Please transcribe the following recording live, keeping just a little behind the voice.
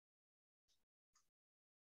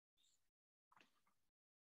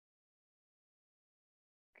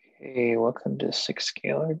Hey, welcome to SIG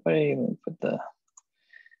Scale, everybody. Let me put the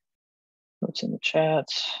notes in the chat.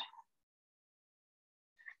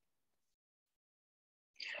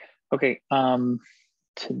 Okay,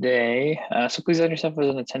 today, so please add yourself as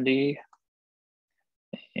an attendee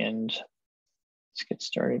and let's get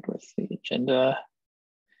started with the agenda.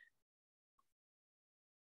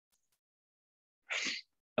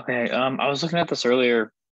 Okay, I was looking at this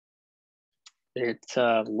earlier. It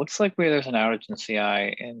looks like there's an outage in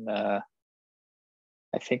CI, and I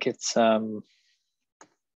think it's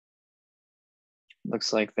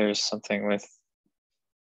looks like there's something with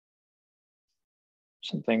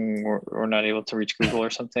we're not able to reach Google or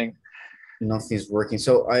something. Nothing's working.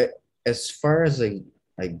 So as far as I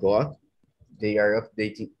got, they are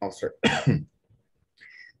updating. Oh, sorry.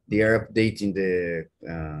 They are updating the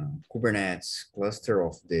Kubernetes cluster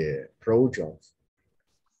of the pro jobs.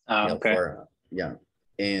 Okay.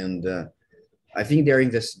 And I think they're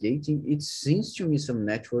investigating. It seems to me some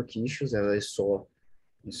network issues that I saw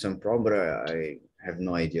in some problem, but I have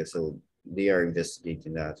no idea. So they are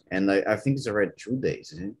investigating that, and I think it's already 2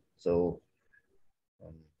 days. So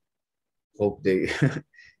hope they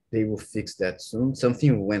they will fix that soon.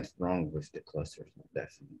 Something went wrong with the clusters,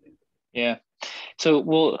 definitely. Yeah. So,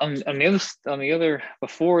 well, on the other,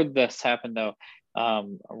 before this happened though,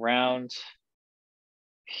 around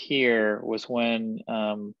here was when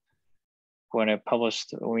I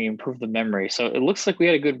published, we improved the memory. So it looks like we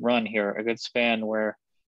had a good run here, a good span where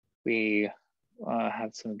we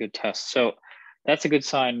had some good tests. So that's a good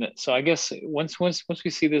sign. So I guess once we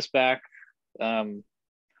see this back,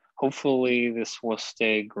 hopefully this will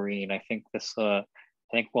stay green. I think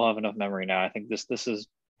we'll have enough memory now. I think this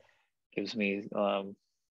gives me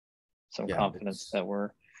some confidence that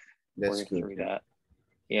we're through that.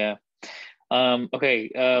 Yeah.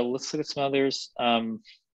 Okay. Let's look at some others.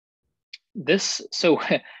 So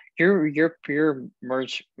your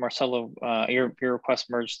merge, Marcelo, your request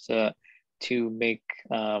merged to make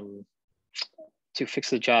to fix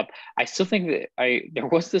the job. I still think that there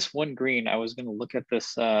was this one green. I was going to look at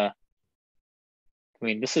this. I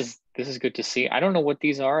mean, this is good to see. I don't know what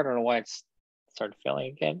these are. I don't know why it's started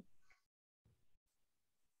failing again.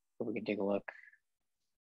 But we can take a look.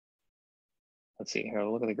 Let's see here.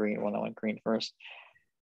 Look at the green one that went green first.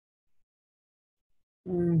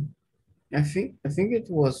 I think it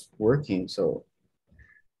was working. So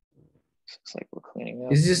looks like we're cleaning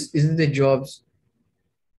up. Isn't the jobs?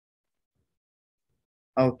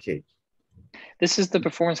 Okay. This is the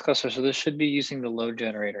performance cluster, so this should be using the load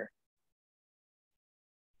generator.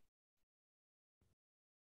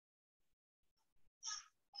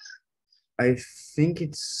 I think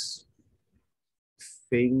it's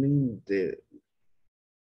failing the.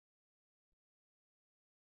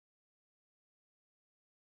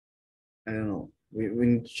 I don't know. We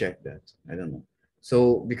need to check that. I don't know.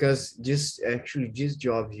 So because this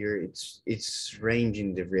job here, it's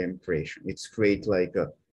ranging the VM operation. It's create like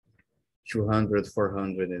a 200,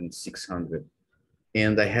 400, and 600.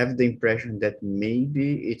 And I have the impression that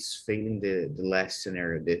maybe it's failing the last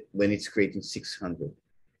scenario, that when it's creating 600.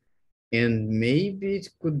 And maybe it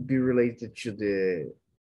could be related to the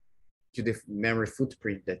memory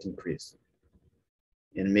footprint that increased.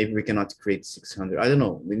 And maybe we cannot create 600. I don't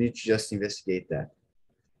know. We need to just investigate that.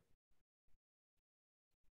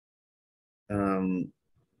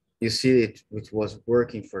 You see it was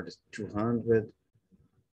working for the 200.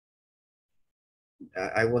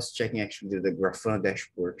 I was checking actually the Grafana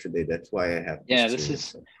dashboard today. That's why I have. Yeah, this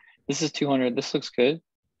is 200. This looks good.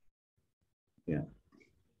 Yeah.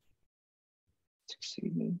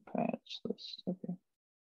 Succeeded patch list. Okay.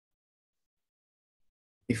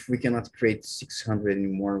 If we cannot create 600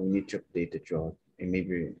 anymore, we need to update the job and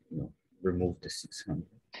maybe remove the 600.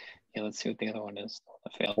 Yeah, let's see what the other one is.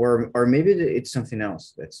 Or maybe it's something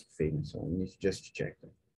else that's failing. So we need to just check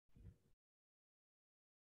that.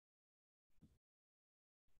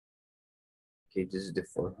 Okay, this is the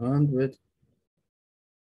 400.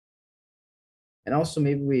 And also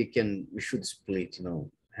maybe we should split,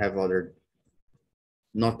 have other,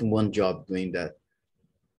 not one job doing that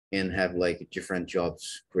and have like different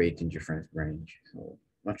jobs creating different range. So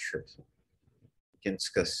not sure. So we can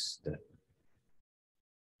discuss that.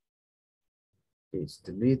 Okay, it's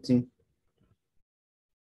deleting.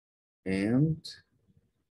 And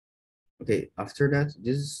okay, after that,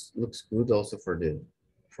 this looks good also for the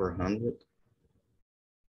 400.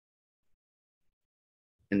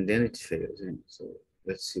 And then it fails. So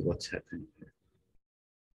let's see what's happening here.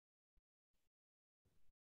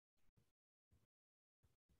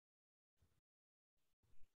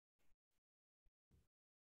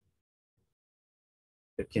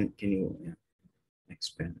 Can you, yeah.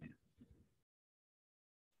 expand.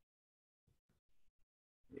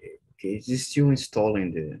 Okay, it's still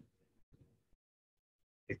installing the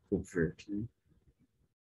converter,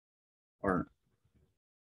 or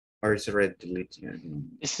it's already deleting. I don't know.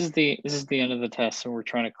 This is the end of the test, so we're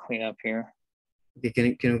trying to clean up here. Okay,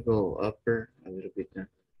 can you go upper a little bit there?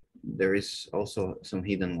 There is also some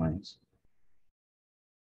hidden lines.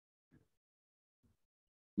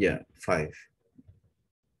 Yeah, 5.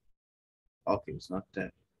 Okay, it's not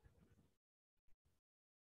that.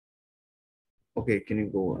 Okay, can you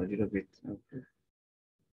go a little bit upper?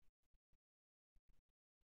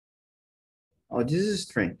 Oh, this is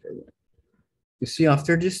strength. You see,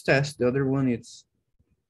 after this test, the other one it's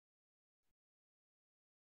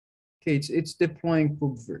okay. It's deploying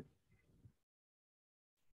Kubver.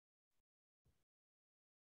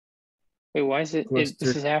 Wait, why is it? This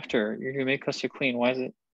Cluster. is after you're gonna make cluster clean. Why is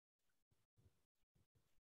it?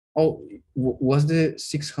 Oh, was the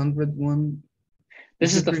 600 one?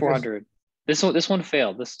 This Is is it the because 400. This one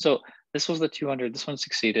failed. This was the 200. This one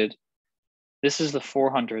succeeded. This is the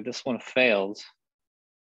 400. This one failed.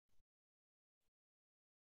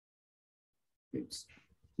 it's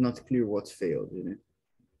not clear what failed, you know?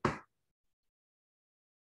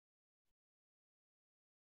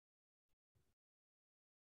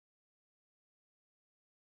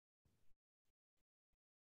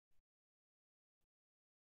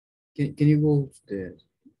 Can you go to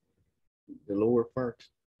the lower part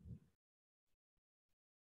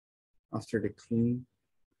after the clean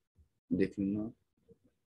up?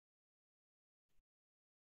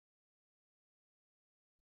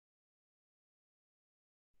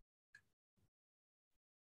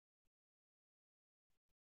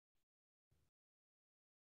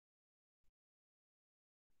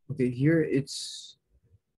 Okay, here it's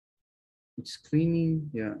cleaning.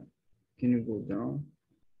 Yeah, can you go down?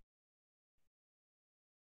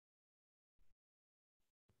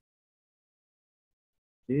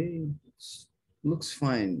 Okay, it looks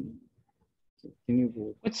fine. Can you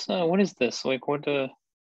go? What is this? Like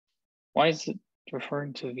why is it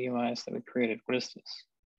referring to VMIs that we created? What is this?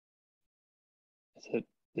 Is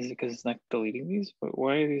it because it's not deleting these?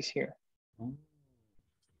 Why are these here? Oh.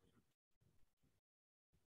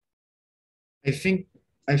 I think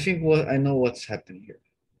what I know what's happened here.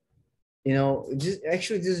 You know, this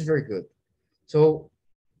is very good. So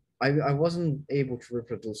I wasn't able to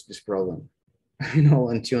reproduce this problem,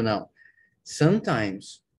 until now.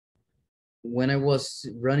 Sometimes when I was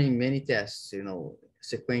running many tests,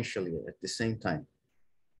 sequentially at the same time,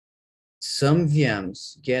 some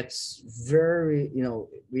VMs gets very,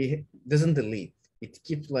 we doesn't delete. It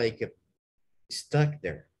keeps like stuck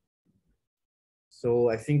there. So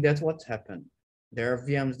I think that's what's happened. There are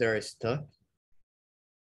VMs that are stuck,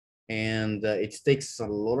 and it takes a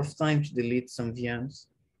lot of time to delete some VMs,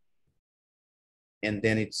 and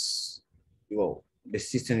then the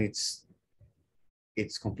system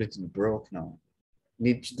it's completely broke now.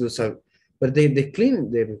 Need to do so, but they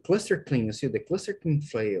clean the cluster clean. You see, the cluster clean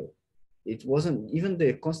failed. It wasn't even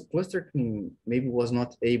the cluster clean maybe was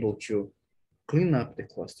not able to clean up the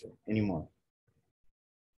cluster anymore.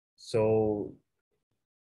 So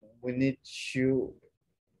we need to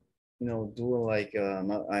do like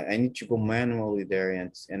I need to go manually there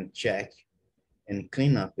and check and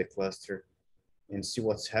clean up the cluster and see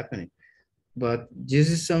what's happening. But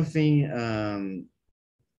this is something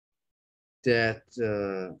that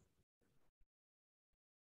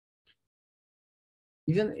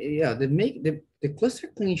even yeah the cluster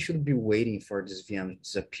clean should be waiting for this VM to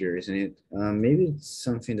disappear, isn't it? Maybe it's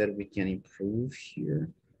something that we can improve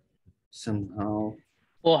here somehow.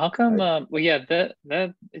 Well, how come? I, Well, yeah,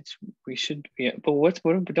 that it's we should be. But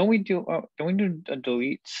but don't we do? Don't we do a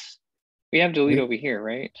delete? We have delete we over here,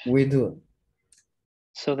 right? we do,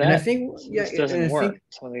 So and I that think yeah, this and doesn't I work. think,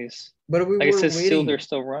 Some of these, but we like it were says, they're waiting,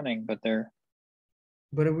 still running, but they're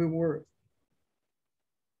but we were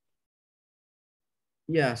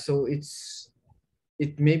yeah. So it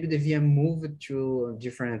maybe the VM moved to a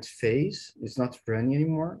different phase. It's not running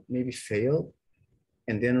anymore. Maybe failed,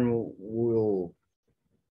 and then we'll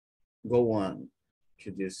go on to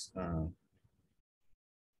this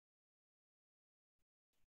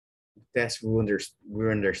test. We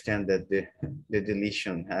understand that the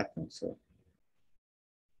deletion happened. So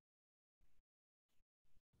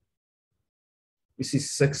this is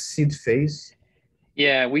succeed phase.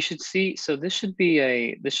 yeah. We should see. So this should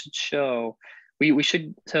show. We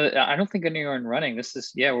should. So I don't think anyone running. This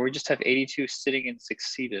is yeah. Where we just have 82 sitting and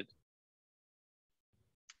succeeded.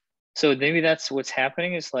 So maybe that's what's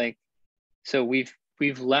happening. Is like so we've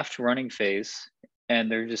left running phase and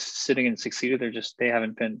they're just sitting and succeeded. They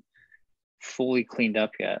haven't been fully cleaned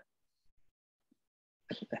up yet.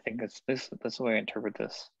 I think that's the way I interpret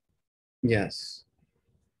this. Yes.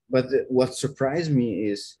 But what surprised me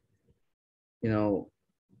is,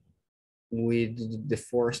 with the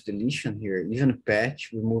forced deletion here, even a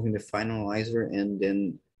patch removing the finalizer, and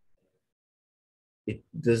then it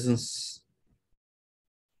doesn't,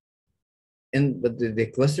 but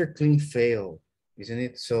the cluster clean failed, isn't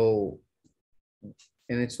it? So,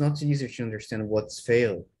 and it's not easy to understand what's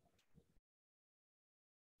failed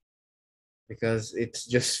because it's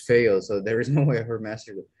just failed. So there is no way of her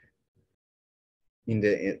master in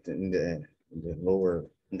the lower,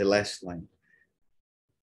 in the last line.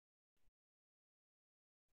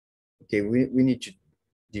 Okay, we need to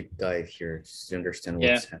deep dive here to understand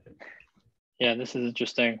what's happening. Yeah, this is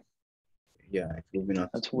interesting. Yeah, it will be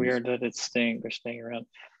not. That's weird that they're staying around.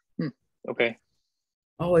 Okay.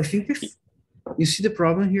 Oh, I think if you see the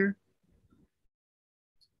problem here.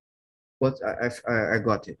 What I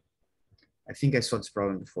got it. I think I saw this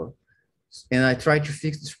problem before. And I tried to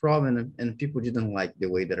fix this problem and people didn't like the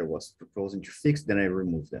way that I was proposing to fix, then I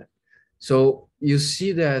removed that. So you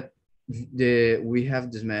see that we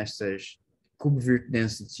have this message, kubevirt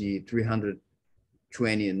density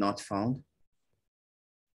 320 not found.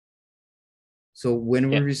 So when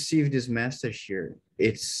we receive this message here,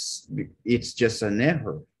 it's just an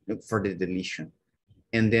error for the deletion.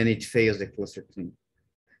 And then it fails the cluster clean.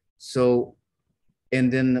 So,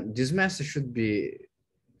 and then this message should be,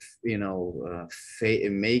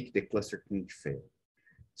 make the cluster clean fail,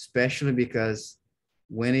 especially because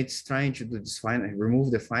when it's trying to do this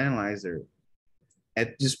remove the finalizer,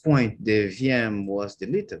 at this point, the VM was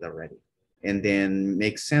deleted already. And then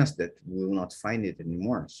makes sense that we will not find it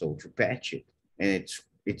anymore. So to patch it, and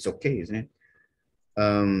it's okay, isn't it?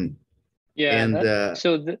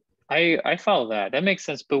 I follow that. That makes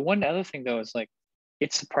sense. But one other thing though is like,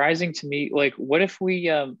 it's surprising to me. Like, what if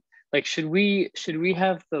we like should we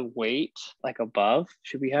have the weight like above?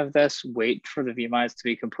 Should we have this weight for the VMIs to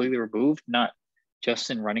be completely removed, not just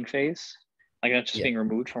in running phase, like not just being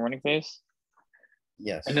removed from running phase?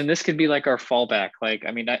 Yes. And then this could be like our fallback. Like,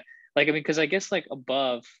 I mean, because I guess like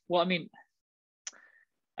above. Well, I mean,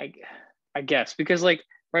 I guess because like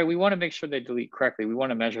right, we want to make sure they delete correctly. We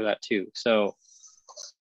want to measure that too. So.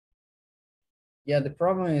 Yeah, the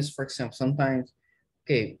problem is, for example, sometimes,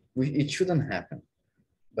 okay, it shouldn't happen.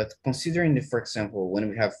 But considering for example, when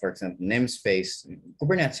we have, for example, namespace,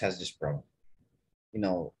 Kubernetes has this problem.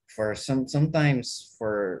 For sometimes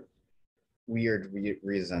for weird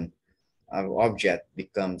reason, an object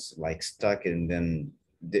becomes like stuck, and then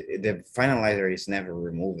the finalizer is never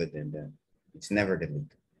removed, and then it's never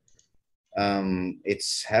deleted. It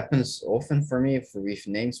happens often for me with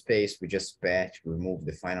namespace. We just patch, remove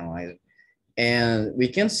the finalizer, and we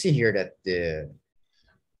can see here that the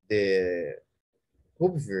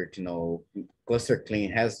kubevirt, cluster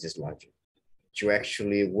clean has this logic to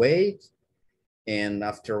actually wait, and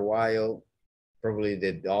after a while,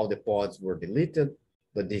 probably all the pods were deleted,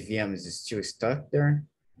 but the VM is still stuck there,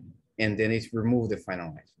 and then it removed the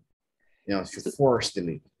finalizer, to force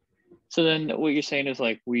delete. So then what you're saying is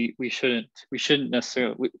like we shouldn't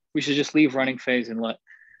necessarily we should just leave running phase and let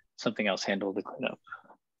something else handle the cleanup.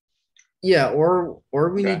 Yeah, or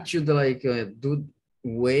we need to like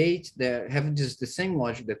wait that have just the same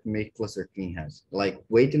logic that make cluster clean has. Like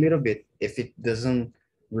wait a little bit. If it doesn't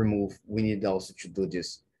remove, we need also to do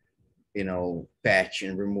this, patch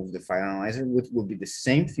and remove the finalizer, which will be the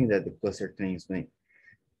same thing that the cluster clean is doing.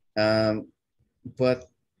 But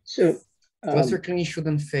cluster clean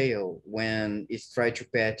shouldn't fail when it's trying to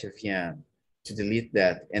patch a VM to delete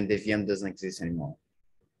that and the VM doesn't exist anymore.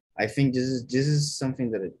 I think this is something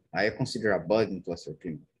that I consider a bug in cluster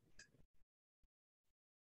clean.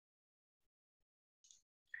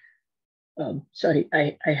 Sorry,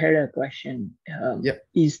 I had a question.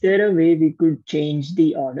 Is there a way we could change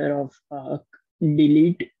the order of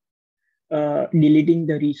deleting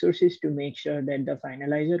the resources to make sure that the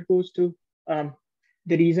finalizer goes to?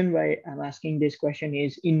 The reason why I'm asking this question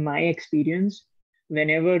is, in my experience,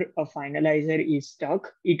 whenever a finalizer is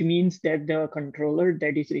stuck, it means that the controller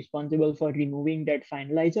that is responsible for removing that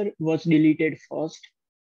finalizer was deleted first,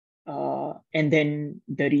 and then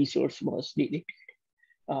the resource was deleted.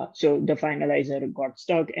 So the finalizer got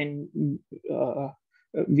stuck, and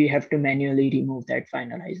we have to manually remove that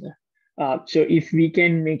finalizer. So if we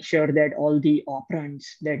can make sure that all the operands,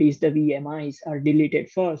 that is the VMIs, are deleted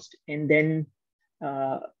first, and then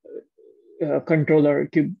controller,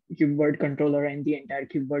 KubeVirt controller, and the entire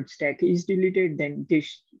KubeVirt stack is deleted, then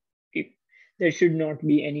there should not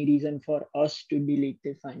be any reason for us to delete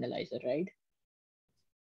the finalizer, right?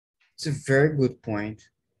 It's a very good point.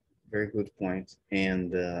 very good point.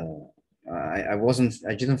 And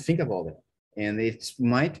I didn't think about it. And it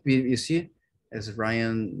might be, you see, as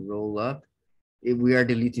Ryan roll up, if we are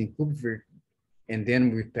deleting kubevert and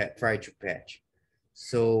then we try to patch.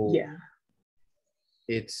 So Yeah.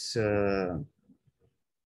 it's,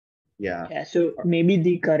 Yeah, so maybe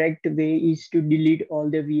the correct way is to delete all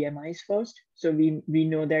the VMIs first. So we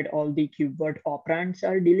know that all the KubeVirt operands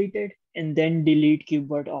are deleted, and then delete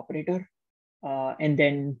KubeVirt operator, and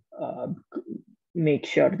then make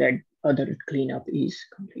sure that other cleanup is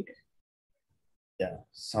completed. Yeah,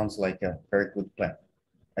 sounds like a very good plan.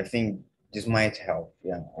 I think this might help,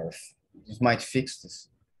 yeah, or this might fix this.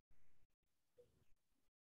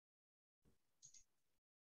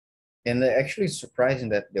 And actually, it's surprising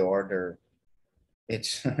that the order,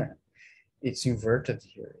 it's it's inverted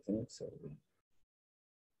here, isn't it? So.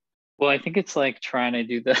 Well, I think it's like trying to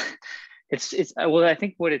do the, it's well, I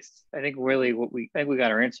think really what we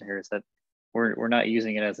got our answer here is that we're not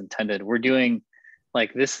using it as intended. We're doing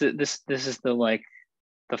like this is the like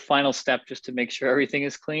the final step just to make sure everything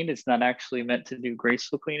is cleaned. It's not actually meant to do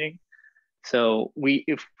graceful cleaning. So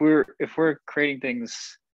if we're creating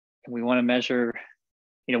things and we want to measure,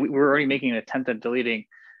 you know, we're already making an attempt at deleting.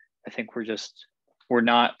 I think we're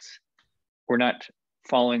not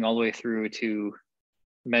following all the way through to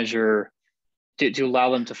measure to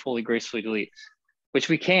allow them to fully gracefully delete, which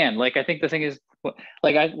we can. Like, I think the thing is,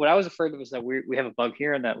 like, what I was afraid of is that we have a bug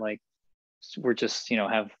here and that like we're just, you know,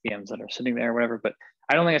 have VMs that are sitting there or whatever. But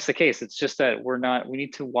I don't think that's the case. It's just that we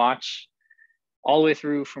need to watch all the way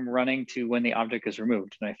through from running to when the object is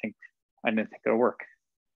removed. And I didn't think it'll work.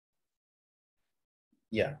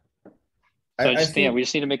 Yeah. So I just think we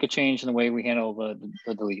just need to make a change in the way we handle the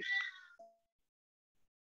delete.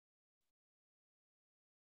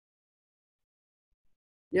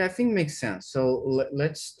 Yeah, I think makes sense. So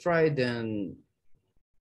let's try then.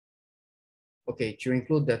 Okay, to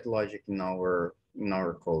include that logic in our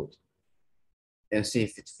code and see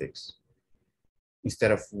if it's fixed.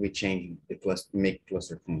 Instead of we changing the make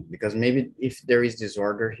cluster clean, because maybe if there is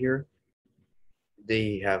disorder here,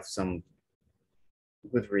 they have some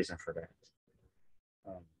good reason for that.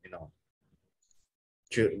 You know,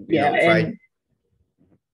 to try.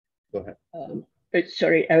 Go ahead.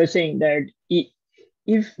 Sorry, I was saying that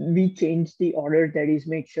if we change the order, that is,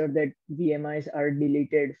 make sure that VMIs are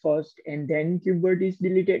deleted first and then KubeVirt is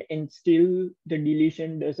deleted, and still the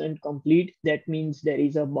deletion doesn't complete, that means there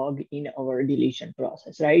is a bug in our deletion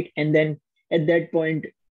process, right? And then at that point,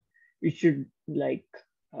 we should like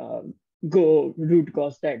go root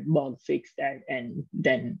cause that bug, fix that, and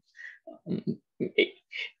then I'm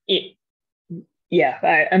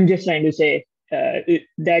just trying to say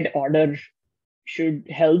that order should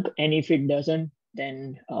help, and if it doesn't,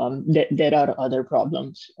 then there are other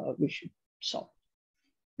problems we should solve.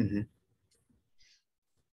 Mm-hmm.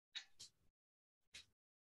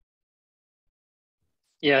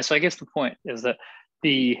 Yeah, so I guess the point is that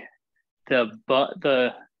the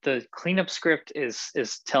cleanup script is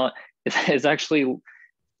actually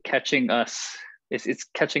catching us. It's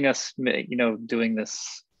catching us, you know, doing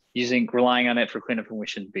this, relying on it for cleanup when we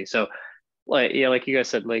shouldn't be. So, like you guys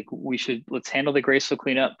said, like let's handle the graceful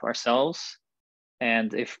cleanup ourselves.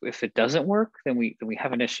 And if it doesn't work, then we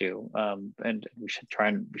have an issue, and we should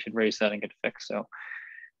raise that and get it fixed. So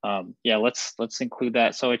yeah, let's include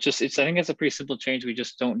that. So I think it's a pretty simple change. We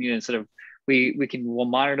just don't need, instead of we'll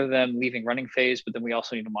monitor them leaving running phase, but then we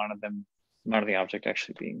also need to monitor the object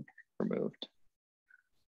actually being removed.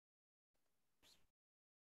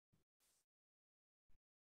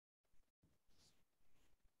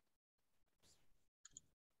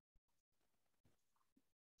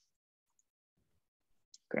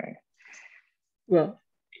 Okay. Well,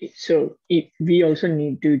 so we also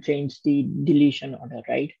need to change the deletion order,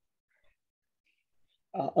 right?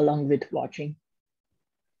 Along with watching.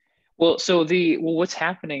 Well, so what's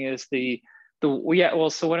happening is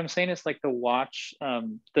so what I'm saying is like the watch,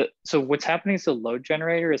 so what's happening is the load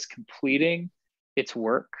generator is completing its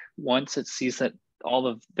work once it sees that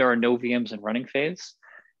there are no VMs in running phase.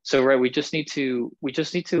 So right, we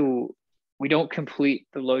don't complete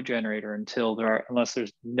the load generator unless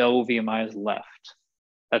there's no VMIs left.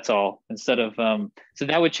 That's all. Instead of so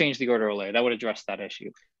that would change the order layer. That would address that issue.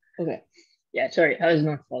 Okay. Yeah, sorry, I was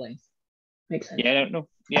not following. Makes sense. Yeah,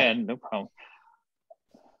 no problem.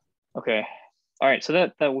 Okay. All right, so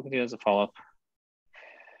that we can do as a follow-up.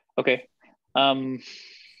 Okay.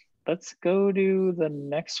 Let's go to the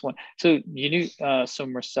next one. So so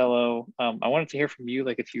Marcelo, I wanted to hear from you,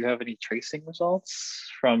 like if you have any tracing results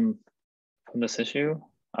from this issue.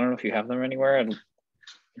 I don't know if you have them anywhere.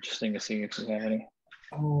 Interesting to see if you have any.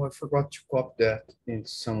 Oh, I forgot to copy that in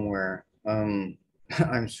somewhere. I'm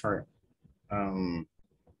sorry.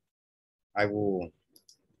 I will,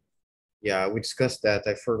 yeah, we discussed that.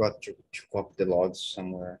 I forgot to copy the logs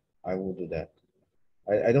somewhere. I will do that.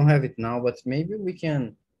 I don't have it now, but maybe we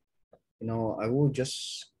can, I will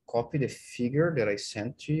just copy the figure that I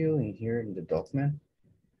sent to you in here in the document,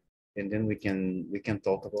 and then we can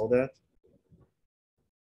talk about that.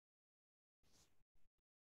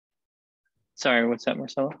 Sorry, what's that,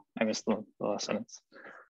 Marcelo? I missed the last sentence.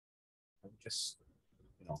 I'll just,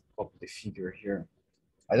 copy the figure here.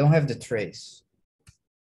 I don't have the trace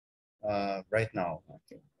right now.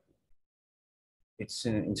 Okay. It's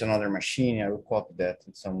another machine. I will copy that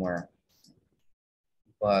in somewhere,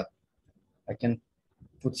 but I can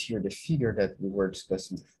put here the figure that we were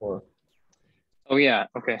discussing before. Oh yeah,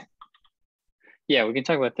 okay. Yeah, we can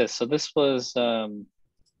talk about this. So this was,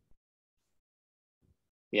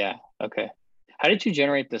 yeah, okay. How did you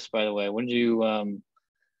generate this, by the way? What'd you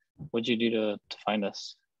do to find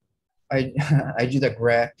this? I I did a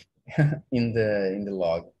grep in the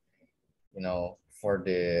log, for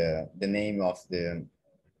the name of the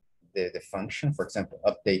function, for example,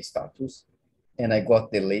 update status, and I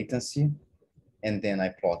got the latency, and then I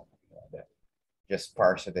plot that, just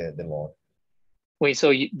parse the log. Wait, so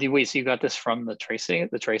you got this from the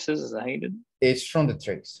traces? Is that how you did? It's from the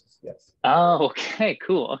traces, yes. Oh, okay,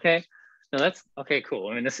 cool. Okay. No, that's okay, cool.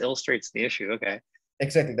 I mean, this illustrates the issue. Okay.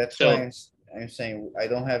 Exactly. That's why I'm saying I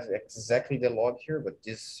don't have exactly the log here, but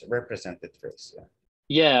this represents the trace. Yeah.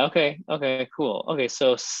 Yeah, okay. Okay, cool. Okay,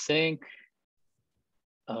 so sync.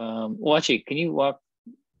 Well, actually, can you walk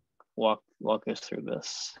us through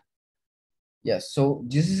this? Yes. So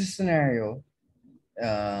this is a scenario.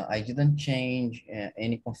 I didn't change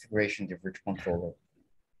any configuration of the virtual controller.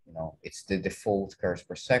 It's the default cars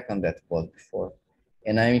per second that was before.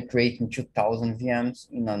 And I'm creating 2000 VMs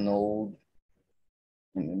in a node.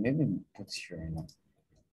 Maybe put here,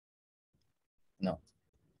 no.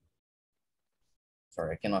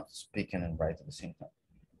 Sorry, I cannot speak and write at the same time.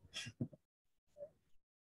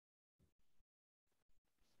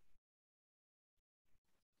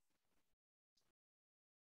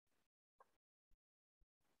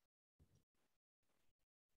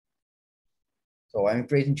 So I'm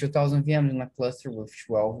creating 2000 VMs in a cluster with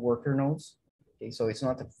 12 worker nodes. Okay, so it's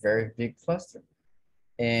not a very big cluster.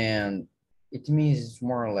 And it means it's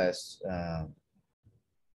more or less,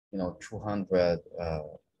 200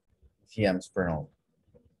 VMs per node.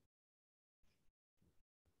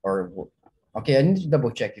 Or, okay, I need to double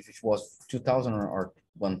check if it was 2000 or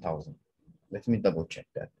 1000. Let me double check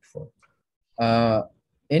that before.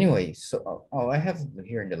 Anyway, so, I have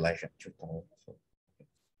here in the legend 2000.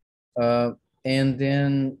 And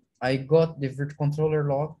then I got the virtual controller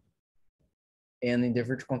log. And in the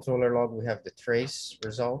virtual controller log, we have the trace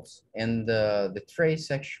results. And the trace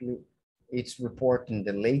actually, it's reporting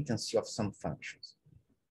the latency of some functions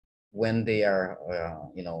when they are,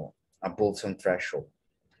 above some threshold.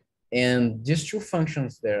 And these two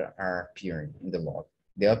functions that are appearing in the log,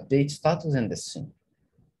 the update status and the sync.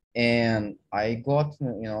 And I got,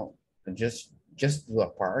 just do a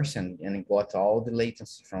parse and got all the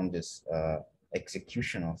latency from this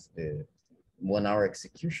execution of the 1 hour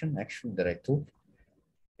execution actually that I took,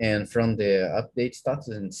 and from the update status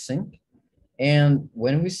and sync. And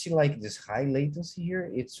when we see like this high latency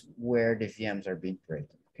here, it's where the VMs are being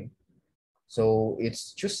created. Okay, so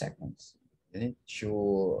it's 2 seconds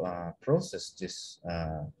to process this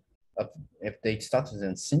update status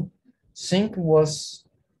and sync. Sync was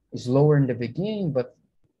slower in the beginning, but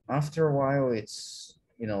after a while, it's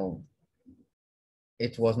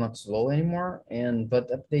it was not slow anymore. But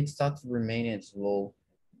update status remaining slow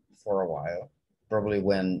for a while, probably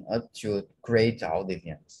when up to create all the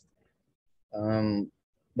VMs.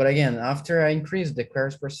 But again, after I increased the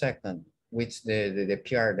queries per second, which the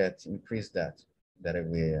PR that increased that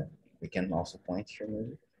we can also point here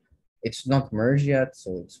maybe. It's not merged yet,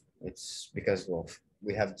 so it's because of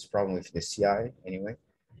we have this problem with the CI anyway.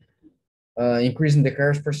 Increasing the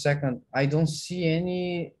queries per second, I don't see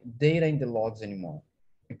any data in the logs anymore,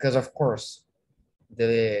 because of course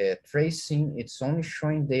the tracing, it's only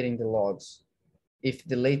showing data in the logs if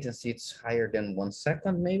the latency is higher than 1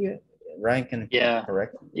 second, maybe. Ryan can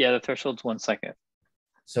correct. Yeah, the threshold's 1 second.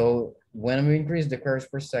 So when we increase the queries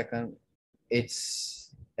per second, it's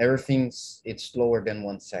slower than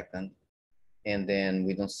 1 second, and then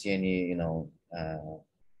we don't see any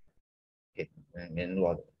hit in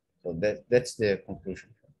log. So that's the conclusion.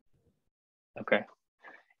 Okay,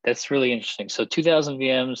 that's really interesting. So 2000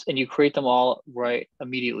 VMs, and you create them all right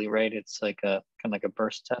immediately, right? It's like a kind of like a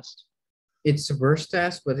burst test. It's a burst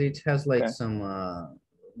test, but it has like Okay. some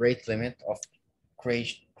rate limit of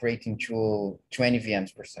creating 20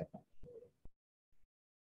 VMs per second.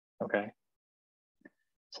 Okay.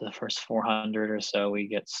 So the first 400 or so, we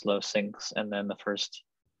get slow syncs, and then the first,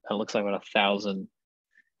 it looks like about 1,000,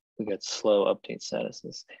 we get slow update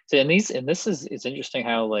statuses. So it's interesting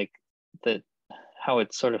how like how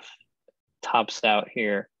it sort of tops out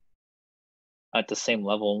here at the same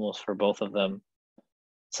level almost for both of them.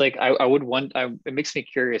 It's like I would want. It makes me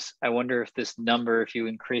curious. I wonder if this number, if you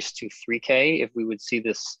increase to 3K, if we would see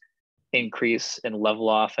this increase and level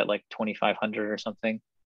off at like 2,500 or something.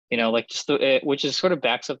 You know, like just which is sort of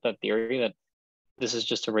backs up that theory that this is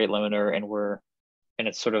just a rate limiter, and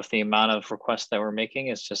it's sort of the amount of requests that we're making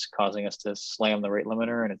is just causing us to slam the rate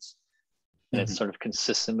limiter, and it's sort of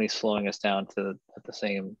consistently slowing us down to the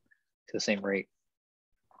same rate.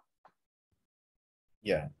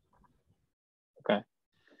 Yeah. Okay.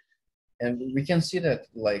 And we can see that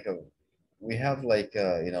like we have like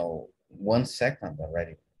 1 second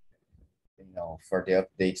already, for the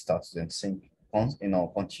update status and sync,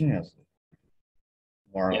 continuously,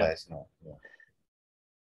 more or less. Yeah.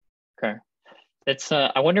 Okay. It's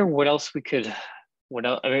I wonder what else we could. What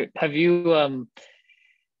else? I mean, have you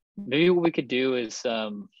maybe what we could do is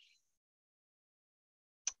I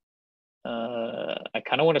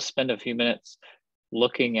kind of want to spend a few minutes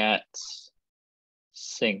looking at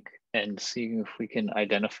sync and seeing if we can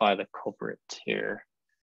identify the culprit here.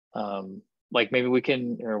 Like maybe we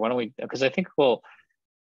can, or why don't we, because I think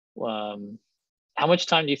how much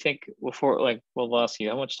time do you think before, like, we'll ask you,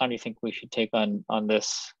 how much time do you think we should take on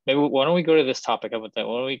this? Maybe why don't we go to this topic? How about that?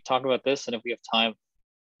 Why don't we talk about this? And if we have time,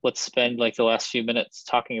 let's spend like the last few minutes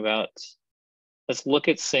talking about, let's look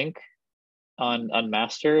at sync on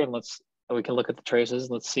master, and we can look at the traces.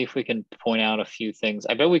 Let's see if we can point out a few things.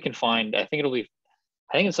 I bet we can find, I think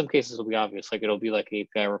in some cases it'll be obvious, like it'll be like an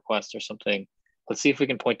API request or something. Let's see if we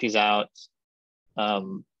can point these out.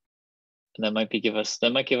 And that might give us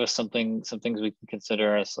some things we can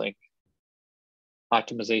consider as like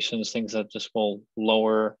optimizations, things that just will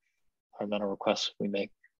lower our amount of requests we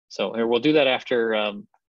make. So here, we'll do that after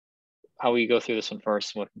how we go through this one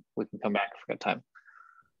first, and we can come back if we got time.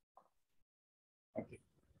 Okay.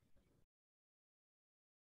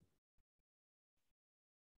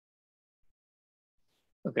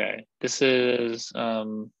 Okay, this is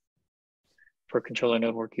for controller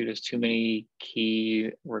node where queued as too many key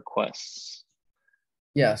requests.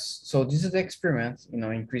 Yes, so this is the experiment,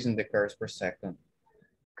 increasing the cars per second.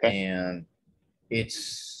 Okay. And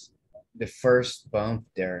it's the first bump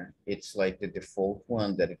there. It's like the default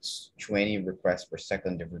one that it's 20 requests per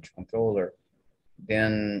second, the virtual controller.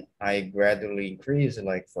 Then I gradually increase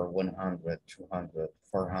like for 100, 200,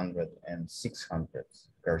 400, and 600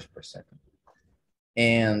 cars per second.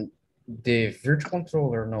 And the virtual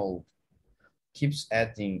controller node keeps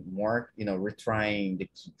adding more, retrying the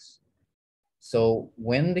keys. So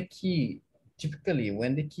typically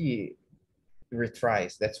when the key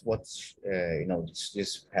retries, that's what's,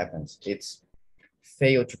 this happens. It's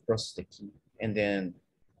failed to process the key, and then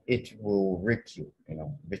it will requeue,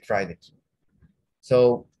 retry the key.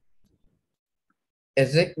 So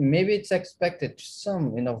maybe it's expected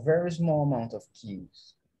some, very small amount of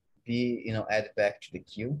keys be, added back to the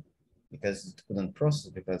queue because it couldn't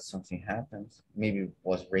process because something happens. Maybe it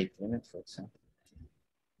was rate limit, for example.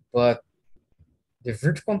 But the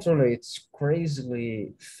virtual controller, it's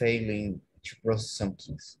crazily failing to process some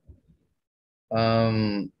keys.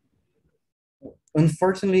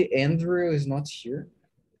 Unfortunately, Andrew is not here.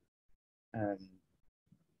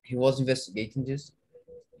 He was investigating this.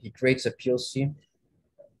 He creates a POC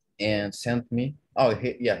and sent me. Oh,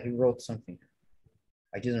 he wrote something.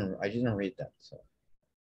 I didn't read that. So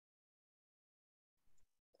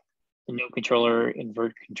The node controller,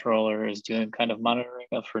 invert controller, is doing kind of monitoring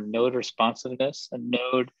for node responsiveness and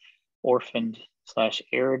node orphaned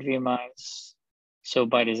 / errored VMIs. So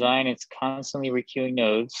by design, it's constantly requeuing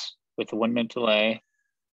nodes with a 1 minute delay.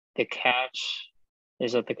 The catch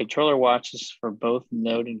is that the controller watches for both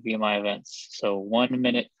node and VMI events. So 1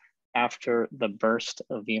 minute after the burst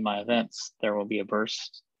of VMI events, there will be a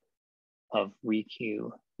burst of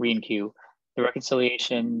re-enqueue. The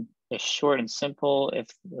reconciliation is short and simple if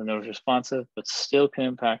the node is responsive, but still can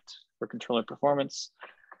impact for controller performance.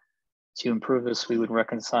 To improve this, we would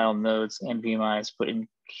reconcile nodes and VMIs, but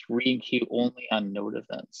re-enqueue only on node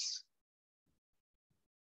events.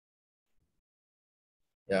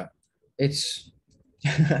 Yeah, it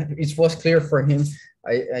was clear for him.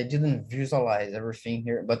 I didn't visualize everything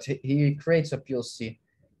here, but he creates a POC,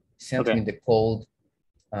 sent me the code,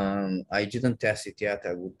 I didn't test it yet.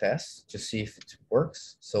 I will test to see if it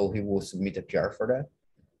works. So he will submit a PR for that,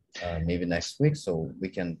 maybe next week. So we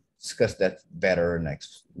can discuss that better in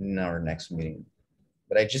our next meeting.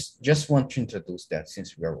 But I just want to introduce that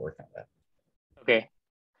since we are working on that. Okay.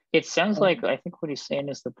 It sounds like, I think what he's saying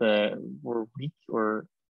is that we're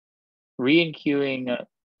re-enqueuing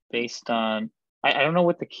based on, I don't know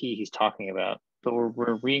what the key he's talking about, but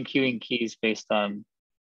we're re-enqueuing keys based on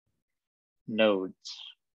nodes.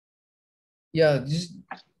 Yeah, this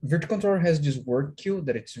virtual controller has this work queue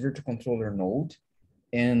that it's virtual controller node,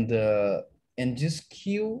 and this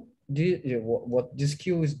queue, what this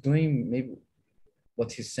queue is doing, maybe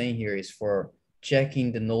what he's saying here is for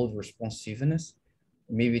checking the node responsiveness.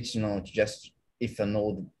 Maybe it's just if a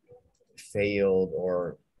node failed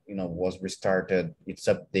or was restarted, it's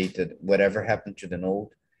updated, whatever happened to the node,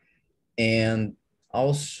 and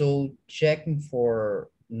also checking for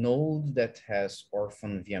nodes that has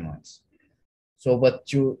orphan VMIs. So, but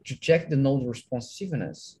to check the node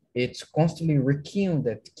responsiveness, it's constantly rekeying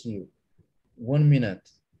that queue 1 minute,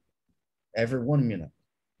 every 1 minute.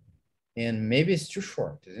 And maybe it's too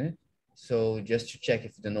short, isn't it? So just to check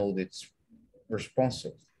if the node is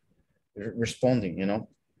responsive, responding,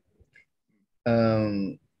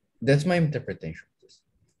 that's my interpretation of this.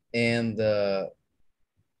 And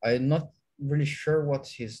I'm not really sure what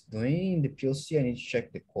he's doing in the POC. I need to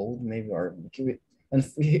check the code, maybe, or and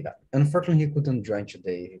unfortunately he couldn't join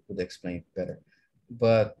today. He could explain it better.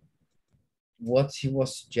 But what he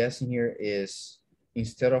was suggesting here is,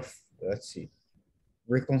 instead of, let's see,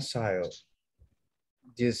 reconcile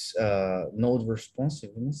this node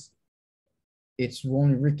responsiveness, it's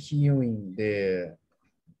only rekeying the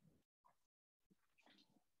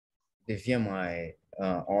VMI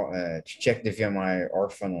or to check the VMI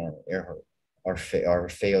orphan or error or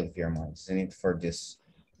failed VMIs. And it for this.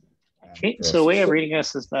 So the way I'm reading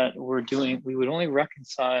this is that we would only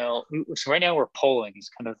reconcile. So right now we're polling is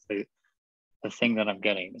kind of the thing that I'm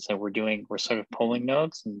getting. So we're sort of polling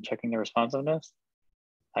nodes and checking the responsiveness.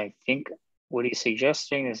 I think what he's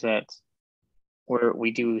suggesting is that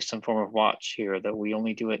we do some form of watch here, that we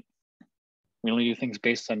only do things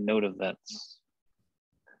based on node events.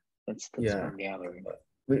 That's what I'm gathering.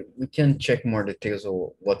 We can check more details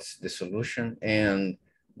of what's the solution,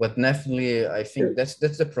 but definitely I think that's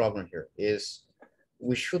the problem here is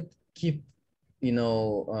we should keep requeuing.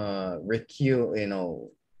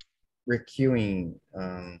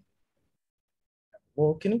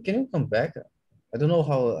 Well, can you come back? I don't know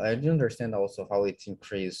how. I didn't understand also how it's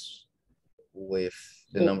increased with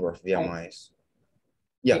the number of VMIs.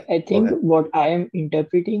 I think what I am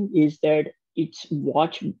interpreting is that it's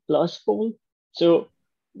watch plus poll. So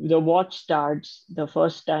the watch starts the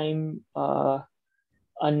first time a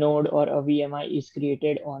node or a VMI is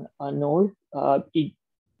created on a node. The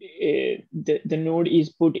node is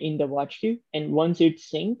put in the watch queue, and once it's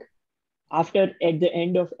sync, at the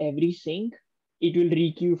end of every sync, it will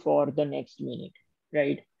requeue for the next minute,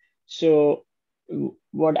 right? So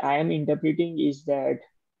what I am interpreting is that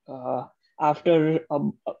after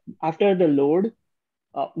the load,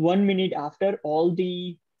 1 minute after,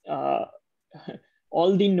 uh,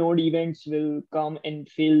 all the node events will come and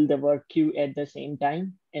fill the work queue at the same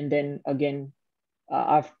time, and then again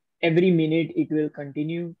after every minute it will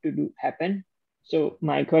continue to happen. So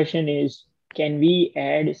my question is, can we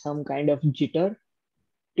add some kind of jitter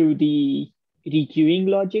to the requeuing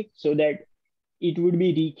logic so that it would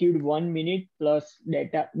be requeued 1 minute plus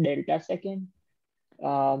delta second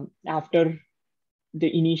after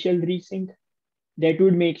the initial resync? That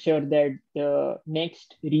would make sure that the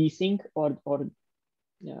next resync or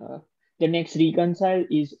the next reconcile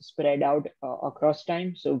is spread out across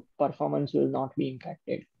time, so performance will not be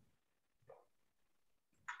impacted.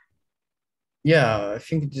 Yeah, I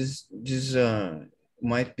think this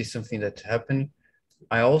might be something that's happening.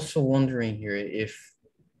 I also wondering here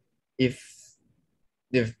if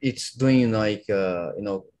it's doing like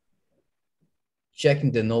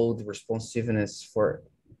checking the node responsiveness for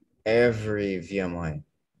every VMI,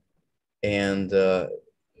 and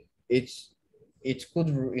it could,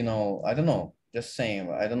 I don't know, just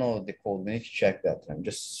saying, I don't know the code. We need to check that. I'm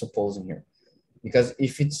just supposing here, because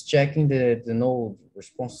if it's checking the node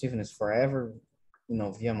responsiveness for every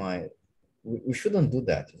VMI, we shouldn't do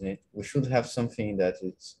that, isn't it? We should have something that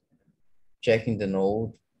it's checking the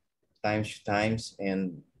node times to times,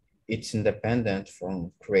 and it's independent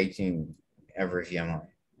from creating every VMI.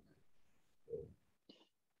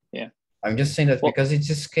 Yeah. I'm just saying that because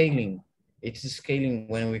it's scaling. It's scaling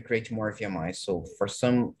when we create more VMI. So for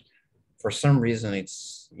some reason,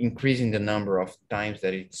 it's increasing the number of times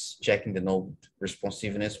that it's checking the node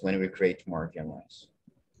responsiveness when we create more VMIs.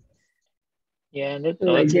 Yeah,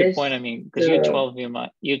 So that's a good point. I mean, because you had 12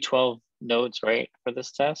 you had 12 nodes, right, for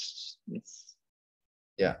this test?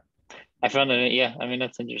 Yeah. I found it. Yeah, I mean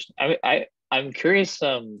that's interesting. I'm curious.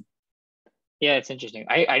 Yeah, it's interesting.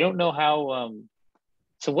 I don't know how.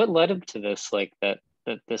 So what led up to this? Like that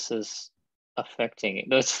this is affecting it.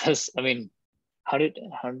 This. I mean, how did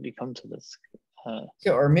you come to this?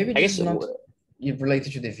 Yeah, or maybe I this guess is not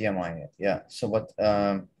related to the VMI yet. Yeah. So, but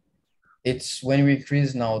it's when we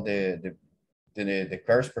increase now the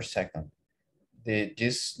queries per second,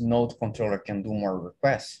 this node controller can do more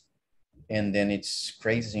requests, and then it's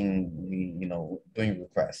crazing, doing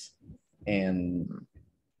requests, and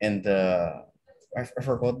I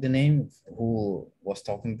forgot the name who was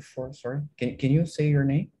talking before. Sorry, can you say your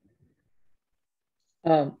name?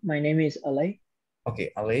 My name is Alay.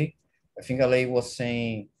 Okay, Alay. I think Alay was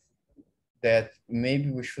saying that maybe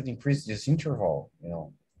we should increase this interval,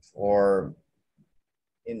 or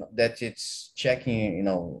that it's checking,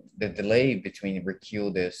 the delay between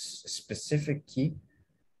requeue this specific key,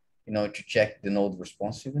 to check the node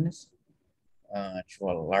responsiveness to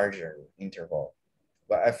a larger interval.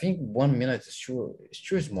 But I think 1 minute is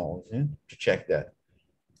too small, isn't it, to check that.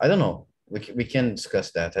 I don't know. We can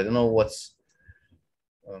discuss that. I don't know what's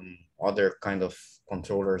other kind of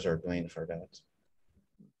controllers are doing for that.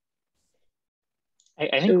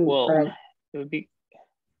 I think it would be.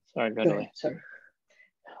 Sorry, go ahead. Sorry.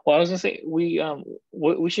 Well, I was gonna say we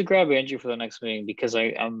should grab Andrew for the next meeting because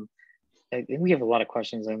I think we have a lot of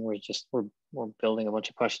questions and we're building a bunch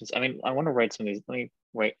of questions. I mean, I want to write some of these. Let me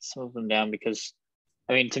write some of them down because,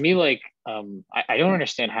 I mean, to me, like, I don't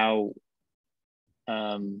understand how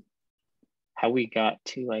we got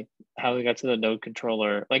to the node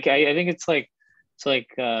controller. Like, I think it's like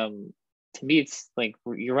to me, it's like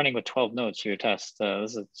you're running with 12 nodes for your test.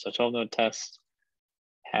 This is a 12 node test.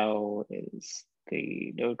 How is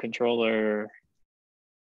the node controller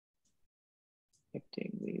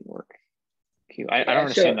affecting the work queue? I don't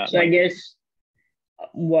understand that. So I guess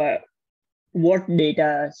what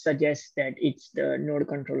data suggests that it's the node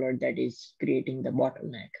controller that is creating the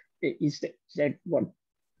bottleneck? Is that what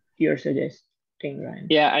you're suggesting, Ryan?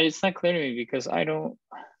 Yeah, it's not clear to me because I don't.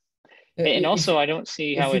 And also, I don't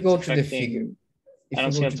see how it's affecting. I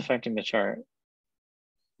don't see how it's affecting the chart.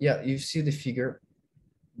 Yeah, you see the figure.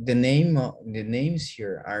 The names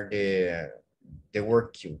here are the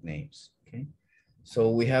work queue names. Okay, so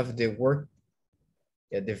we have the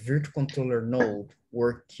virtual controller node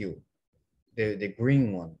work queue. The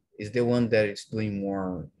green one is the one that is doing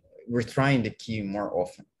more. We're trying the key more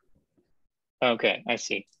often. Okay, I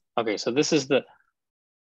see. Okay, so this is the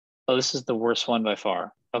worst one by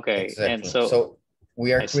far. Okay, exactly. And so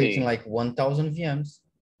we are creating like 1,000 VMs.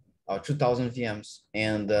 2,000 VMs,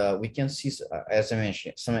 and we can see, as I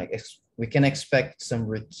mentioned, we can expect some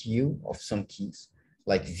requeue of some keys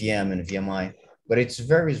like VM and VMI, but it's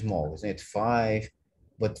very small, isn't it? 5,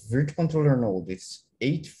 but virtual controller node, it's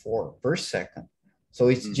 84 per second. So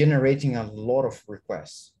it's generating a lot of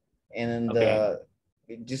requests, and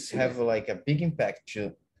it just have like a big impact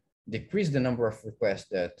to decrease the number of requests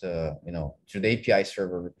that, to the API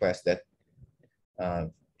server requests that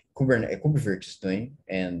KubeVirt is doing,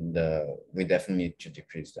 and we definitely need to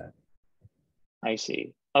decrease that. I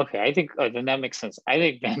see. Okay, I think then that makes sense. I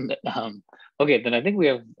think then okay, then I think we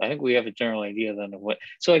have a general idea then of what.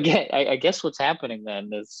 So again, I guess what's happening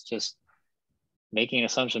then is just making an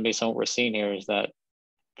assumption based on what we're seeing here is that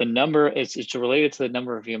the number it's related to the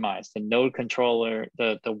number of VMIs, the node controller,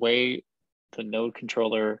 the way the node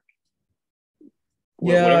controller.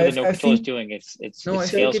 Whatever the node controller is doing, it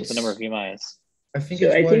scales with the number of VMIs. I think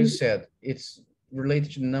it's what you said. It's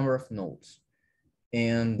related to the number of nodes.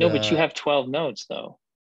 And no, but you have 12 nodes though.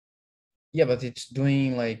 Yeah, but it's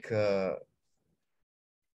doing like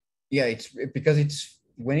it's because it's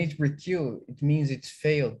when it requeue, it means it's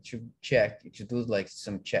failed to check, to do like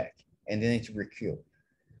some check, and then it's requeue.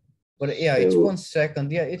 But yeah, it's 1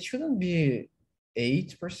 second. Yeah, it shouldn't be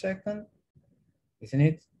 8 per second, isn't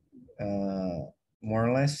it? More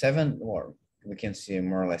or less 7, or we can see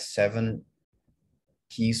more or less 7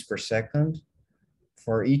 keys per second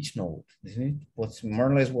for each node, isn't it? What's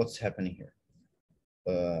more or less what's happening here?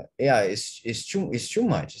 Yeah, it's too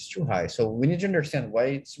much. It's too high. So we need to understand why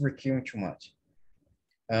it's requeuing too much.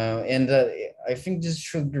 And I think this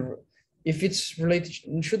should be, if it's related,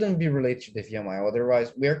 it shouldn't be related to the VMI.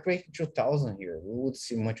 Otherwise, we are creating 2,000 here. We would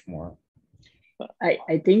see much more.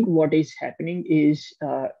 I think what is happening is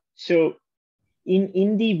so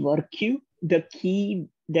in the work queue, the key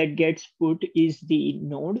that gets put is the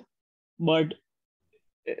node, but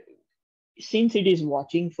since it is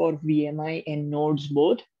watching for VMI and nodes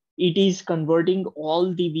both, it is converting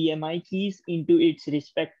all the VMI keys into its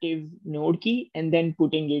respective node key and then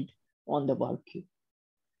putting it on the work queue.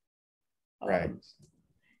 Right.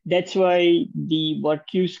 That's why the work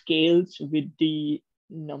queue scales with the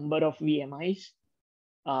number of VMIs.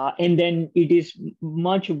 And then it is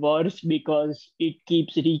much worse because it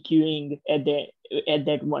keeps requeuing at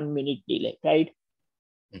that 1 minute delay, right?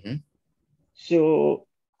 Mm-hmm. So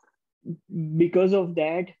because of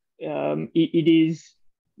that, it is,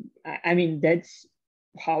 I mean, that's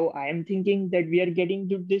how I am thinking that we are getting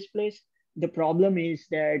to this place. The problem is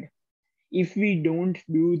that if we don't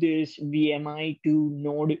do this VMI to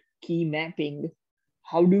node key mapping,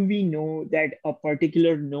 how do we know that a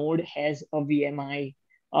particular node has a VMI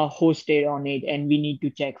hosted on it and we need to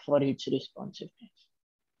check for its responsiveness?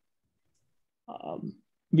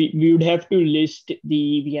 We would have to list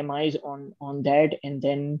the VMIs on that and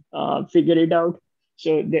then figure it out.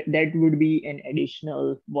 So that would be an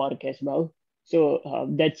additional work as well. So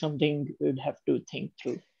that's something we'd have to think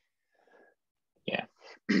through. Yeah.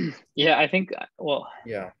 Yeah, I think, well,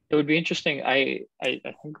 yeah, it would be interesting. I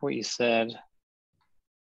think what you said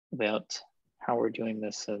about how we're doing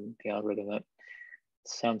this and the algorithm, that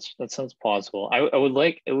sounds plausible. I would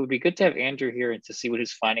like, it would be good to have Andrew here and to see what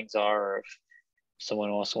his findings are, or if someone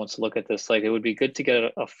also wants to look at this. Like, it would be good to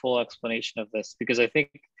get a full explanation of this, because I think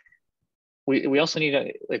we also need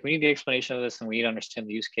we need the explanation of this, and we need to understand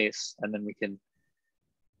the use case, and then we can,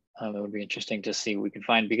 it would be interesting to see what we can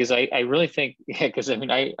find, because I really think, yeah, because I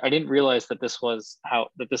mean, I didn't realize that this was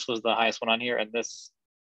the highest one on here. And this,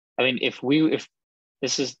 I mean, if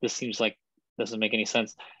this seems like doesn't make any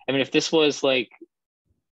sense. I mean, if this was like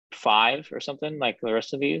 5 or something like the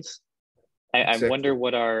rest of these, exactly. I wonder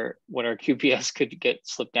what our QPS could get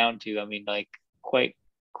slipped down to. I mean, like quite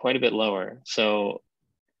a bit lower. So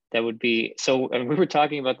that would be, so, and we were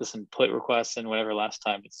talking about this in put requests and whatever last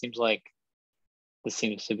time. It seems like this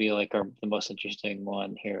seems to be like the most interesting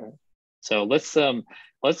one here. So let's do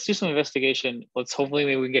some investigation. Let's hopefully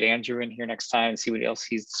maybe we can get Andrew in here next time and see what else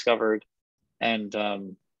he's discovered. And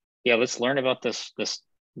yeah, let's learn about this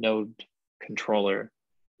node controller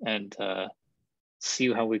and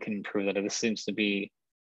see how we can improve that. This seems to be,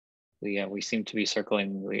 we seem to be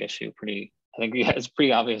circling the issue pretty. I think, yeah, it's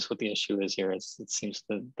pretty obvious what the issue is here. It seems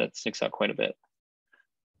that sticks out quite a bit.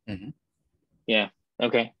 Mm-hmm. Yeah.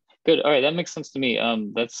 Okay. Good. All right. That makes sense to me.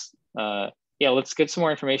 That's yeah. Let's get some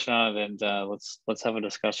more information on it, and let's have a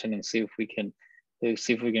discussion and see if we can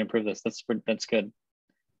improve this. That's good.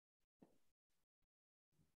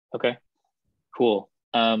 Okay. Cool.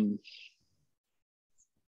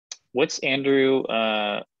 What's Andrew?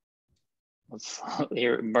 Let's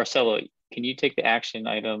here, Marcelo. Can you take the action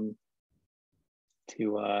item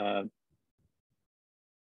to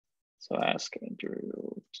so ask Andrew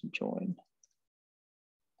to join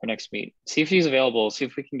our next meet. See if he's available. See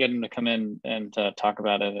if we can get him to come in and talk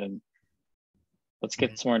about it, and let's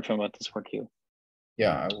get some more info about this work queue.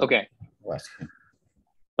 Yeah. Okay.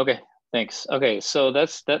 Okay. Thanks. Okay. So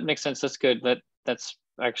that makes sense. That's good. That's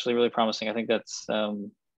actually really promising. I think that's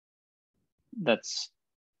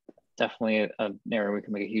definitely an area we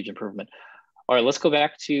can make a huge improvement. All right. Let's go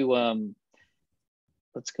back to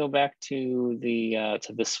the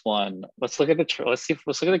to this one. Let's look at let's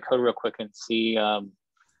look at the code real quick and see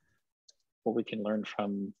what we can learn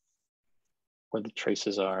from where the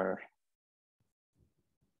traces are.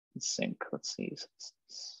 Sync. Let's see.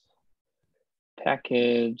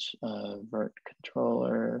 Package, vert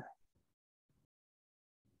controller,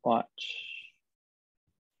 watch,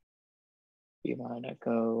 beeline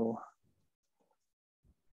echo.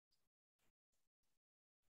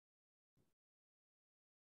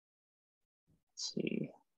 Let's see.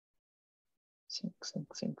 Sync.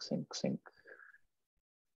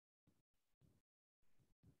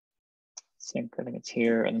 Sync, I think it's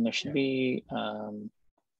here, and then there should be oh,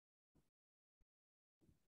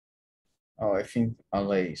 I think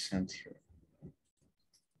LA sent here.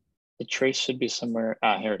 The trace should be somewhere.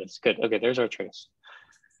 Ah, here it is. Good. Okay, there's our trace.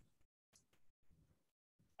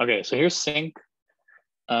 Okay, so here's sync.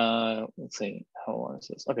 Let's see, how long is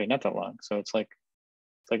this? Okay, not that long. So it's like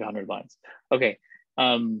 100 lines. Okay,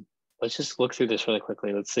 let's just look through this really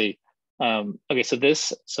quickly. Let's see. Okay, so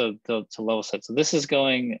to level set. So this is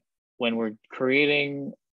going when we're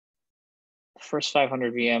creating the first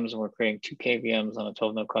 500 VMs and we're creating 2K VMs on a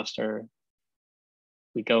 12 node cluster.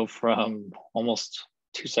 We go from almost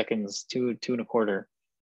 2 seconds to 2.25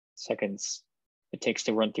 seconds it takes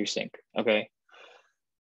to run through sync. Okay.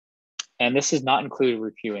 And this does not include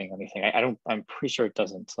requeuing anything. I'm pretty sure it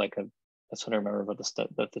doesn't. That's what I remember about the stuff,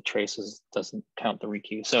 that the traces doesn't count the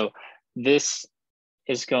requeue. So this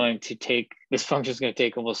is going to take, this function is going to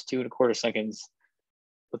take almost 2.25 seconds.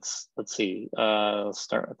 Let's see. Let's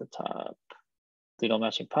start at the top. Delete all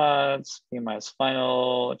matching pods, PMI is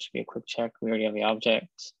final. It should be a quick check. We already have the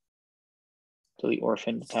object. Delete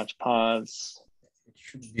orphan detached pods. It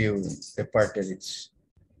should be the part that it's,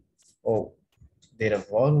 oh, data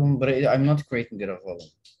volume, but I'm not creating data volume.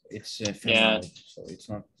 It's yeah, so it's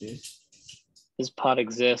not this. This pod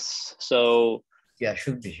exists, so yeah,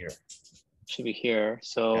 should be here. Should be here.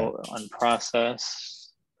 So yeah. On process.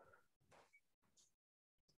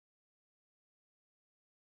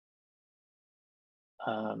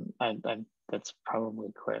 That's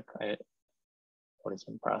probably quick. What has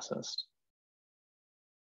been processed?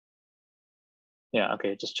 Yeah, okay,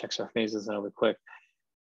 it just checks our phases and it'll be quick.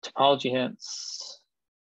 Topology hints.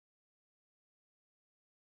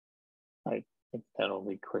 I think that'll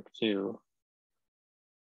be quick too.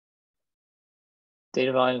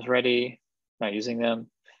 Data volumes ready, not using them.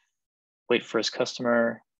 Wait for his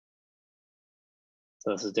customer.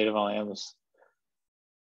 So this is data volumes.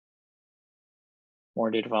 More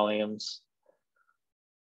data volumes.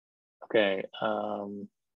 Okay.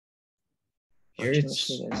 Here it's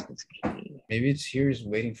key. Maybe it's here is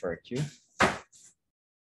waiting for a queue.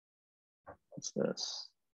 What's this?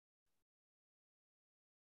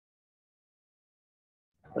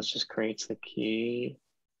 Let's just create the key.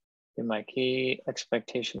 In my key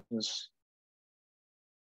expectations.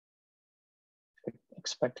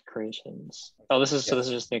 Expect creations. Oh, this is, yeah. So this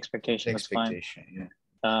is just the expectation. That's fine.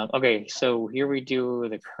 Yeah. Okay, so here we do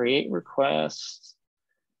the create request.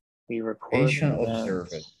 We record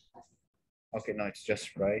observe it. Okay, no, it's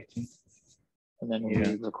just right. And then we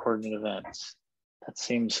record an event. That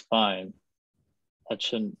seems fine. That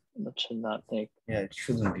should not take. Yeah, it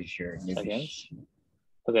shouldn't be here. Seconds.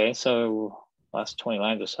 Okay, so last 20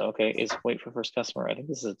 lines or so. Okay, is wait for first customer. I think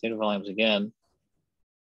this is data volumes again.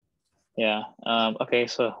 Yeah. Okay,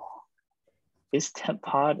 so is temp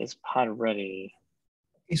pod is pod ready?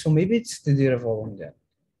 Okay, so maybe it's the data volume then,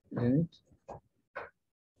 isn't it?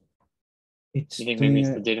 You think maybe it's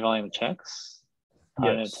the data volume checks?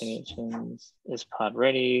 Pod yes. annotations. Is pod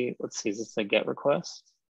ready? Let's see, is this a get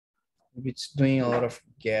request? Maybe it's doing a lot of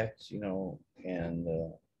get, and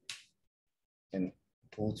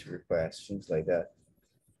put requests, things like that.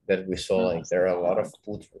 That we saw, like there are a lot of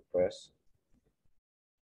put requests.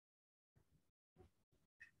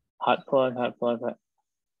 Hot plug.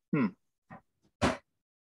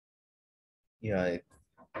 Yeah,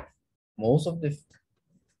 most of the,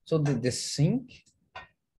 so the sync,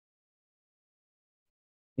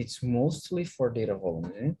 it's mostly for data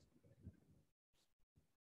volume, isn't it?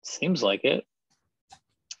 Seems like it.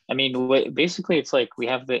 I mean, basically it's like we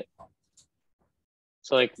have the,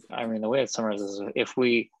 so like, I mean, the way it summarizes is if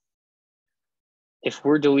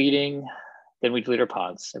we're deleting, then we delete our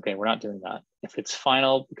pods. Okay, we're not doing that. If it's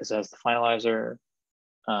final, because it has the finalizer,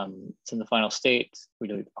 it's in the final state, we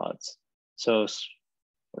delete the pods. So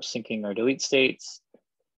we're syncing our delete states,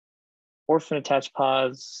 orphan attached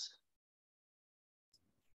pods.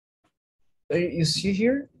 You see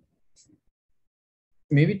here,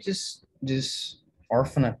 maybe just this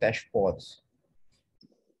orphan attached pods.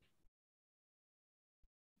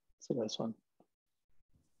 So this one.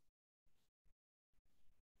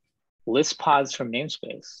 List pods from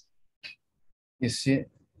namespace. You see?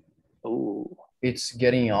 Oh. It's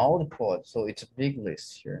getting all the pods, so it's a big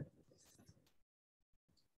list here.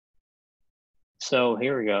 So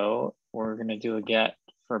here we go. We're going to do a get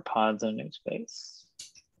for pods on namespace.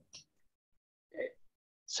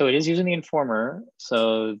 So it is using the informer,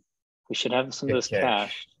 so we should have some of this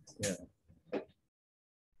cached. Yeah.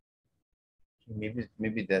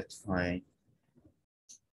 Maybe that's fine.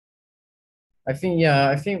 I think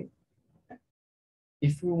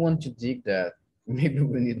if we want to dig that, maybe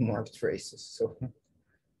we need more traces. So,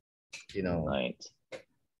 right.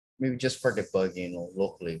 Maybe just for debugging,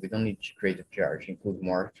 locally, we don't need to create a charge, include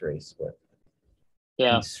more trace, but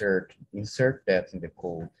yeah, insert that in the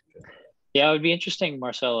code. Yeah, it would be interesting,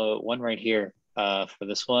 Marcelo. One right here for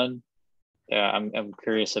this one. Yeah, I'm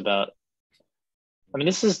curious about. I mean,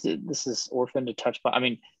 this is orphan to touch, but I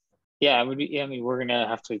mean, yeah, it would be. Yeah, I mean, we're gonna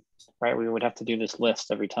have to, right? We would have to do this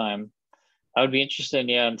list every time. I would be interested,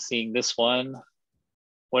 yeah, in seeing this one.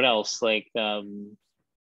 What else? Like, I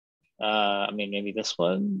mean, maybe this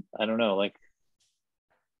one. I don't know. Like,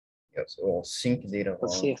 yeah, so we'll sync data.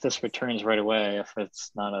 Let's see if this returns right away. If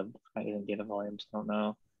it's not using data volumes, I don't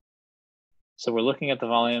know. So we're looking at the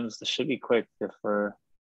volumes. This should be quick if we're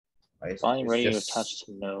volume ready to attach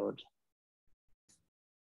to node.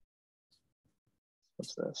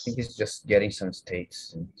 What's this? I think it's just getting some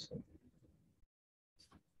states.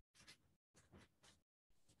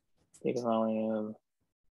 Data volume.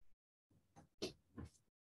 Okay,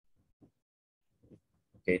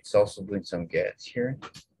 it's also doing some gets here.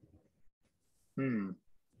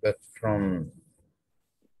 But from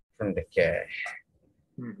the cache.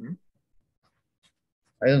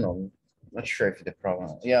 I don't know. Not sure if the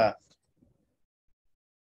problem. Yeah.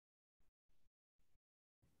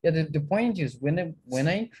 Yeah, the point is when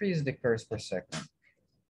I increase the curves per second,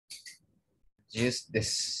 just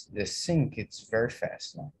the sync, it's very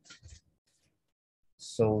fast now.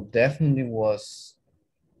 So definitely was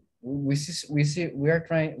we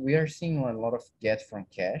are seeing a lot of get from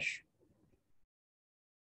cache,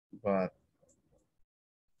 but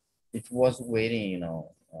it was waiting, you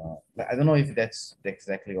know. I don't know if that's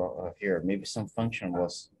exactly here. Maybe some function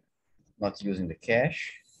was not using the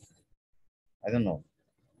cache. I don't know.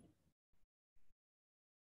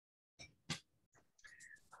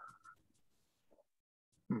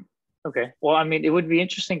 Okay. Well, I mean, it would be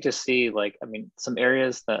interesting to see, like, I mean, some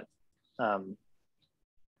areas that, let's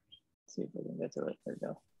see if we can get to it. There we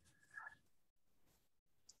go.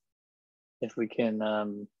 If we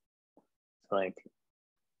can, like,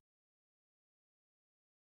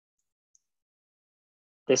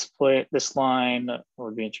 this line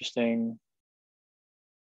would be interesting.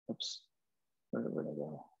 Oops, where did I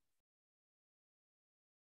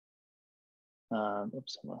go?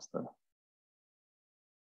 Oops, I lost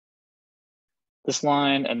this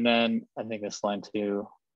line, and then I think this line too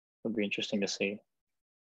would be interesting to see.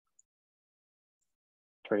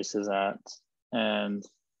 Traces at, and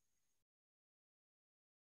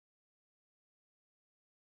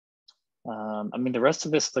I mean, the rest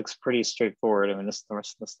of this looks pretty straightforward. I mean, the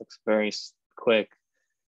rest of this looks very quick.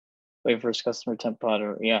 Wait for customer temp pod,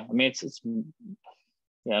 or yeah, I mean, it's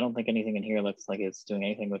yeah, I don't think anything in here looks like it's doing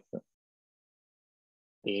anything with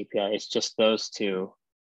the API. It's just those two.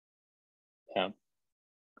 Yeah.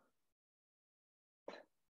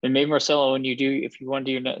 And maybe Marcelo, when you do, if you want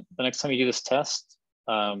to do the next time you do this test,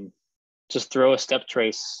 just throw a step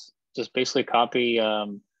trace. Just basically copy. I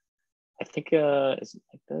think is it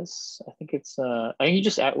like this? I think it's I think you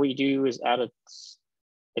just add, what you do is add a.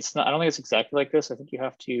 It's not. I don't think it's exactly like this. I think you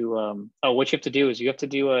have to. Oh, what you have to do is you have to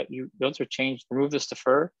do a. You once or change. Remove this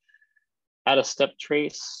defer. Add a step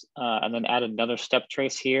trace, and then add another step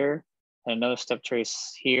trace here, and another step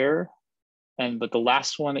trace here, but the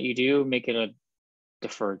last one that you do, make it a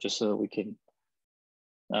defer, just so that we can.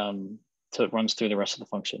 So it runs through the rest of the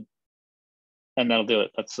function, and that'll do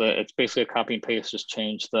it. That's it's basically a copy and paste. Just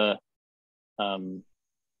change the.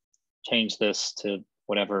 Change this to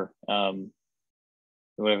whatever.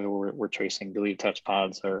 Whatever we're tracing, delete attached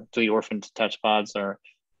pods or delete orphan attached pods or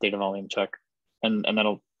data volume check, and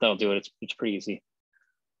that'll do it. It's pretty easy.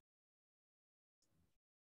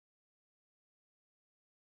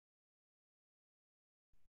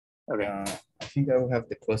 Okay. I think I will have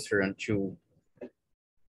the cluster until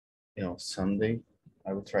Sunday.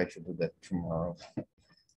 I will try to do that tomorrow.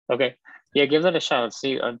 Okay. Yeah, give that a shot. Let's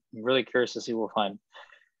see. I'm really curious to see what we'll find.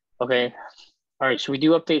 Okay. All right. Should we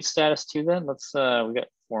do update status too then? Let's we got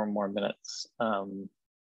 4 more minutes.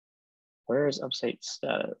 Where is update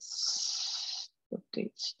status?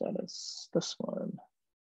 Update status. This one.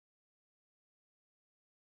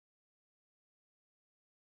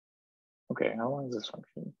 Okay, how long is this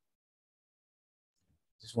function?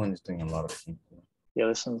 This one is doing a lot of things. Yeah,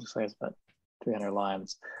 this one looks like it's about 300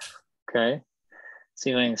 lines. Okay.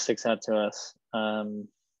 See if anything sticks out to us.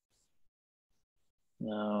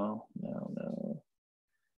 No.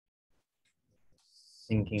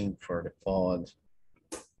 Thinking for the pod.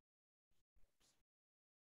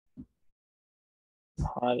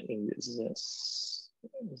 Pod exists.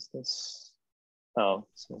 Is this? Oh,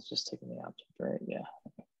 so it's just taking the object, right? Yeah.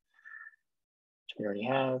 Okay. Which we already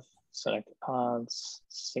have. Select the pods.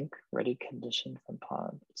 Sync ready condition from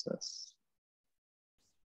pod. What's this?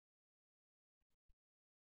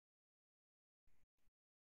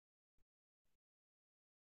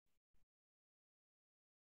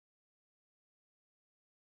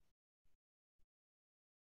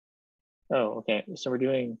 Oh, okay. So we're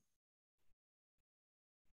doing.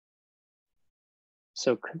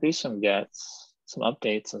 So could be some gets, some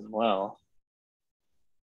updates as well.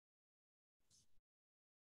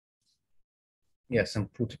 Yeah, some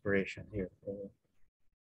put operation here.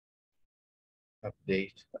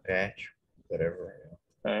 Update, patch, whatever.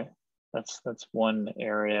 Okay, that's one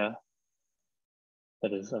area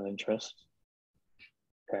that is of interest.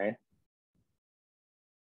 Okay.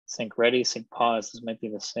 Sync ready, sync pause. This might be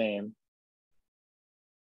the same.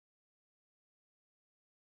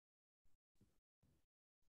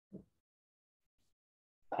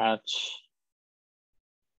 Patch.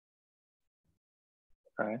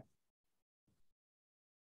 Okay.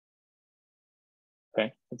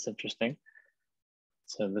 Okay, that's interesting.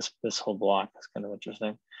 So this whole block is kind of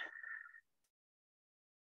interesting.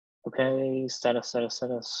 Okay, status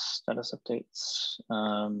updates.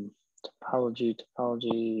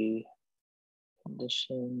 Topology,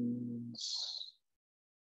 conditions,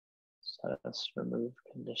 status remove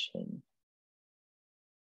condition.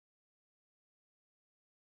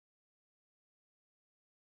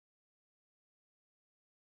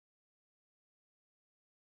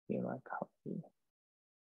 My copy.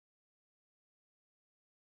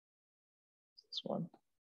 This one.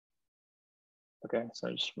 Okay, so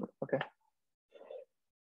I just okay.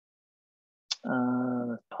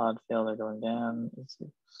 Pod failure going down.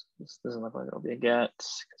 This doesn't look like it'll be a get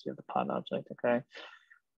because you have the pod object. Okay.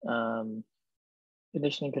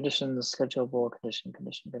 Conditioning conditions, schedulable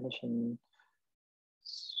condition.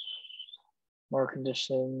 More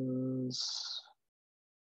conditions.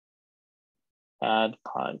 Add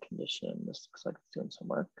pod condition. This looks like it's doing some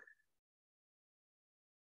work.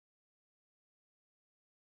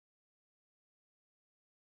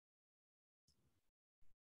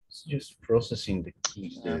 It's just processing the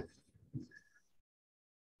key.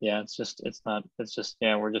 Yeah, it's just,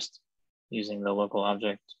 yeah, we're just using the local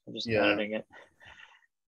object. We're just editing it.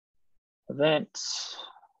 Event,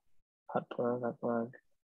 hot plug, I'm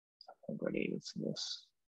ready. Let's see this.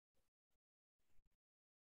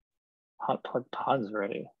 Hot plug pod's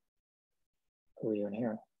ready. What are we doing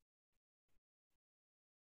here?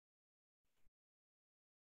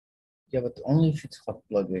 Yeah, but only if it's hot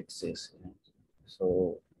plug exists.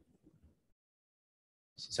 So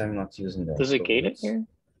since I'm not using that. Does it gate it here?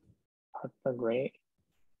 Hot plug ready.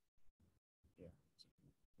 Yeah.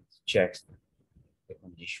 It checks the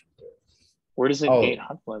condition there. Where does it gate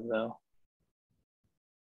hot plug though?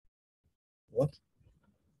 What?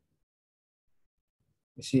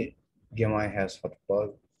 You see, VMI has hot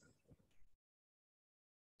plug.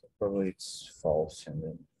 So probably it's false and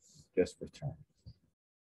then just return.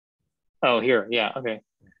 Oh, here, yeah, okay.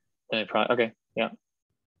 Then it probably, okay, yeah.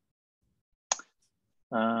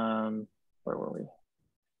 Where were we?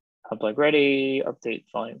 Hot plug ready, update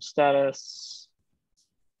volume status.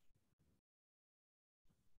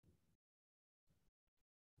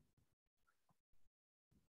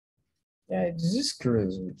 Yeah, this is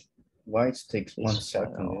curious. Why it takes 1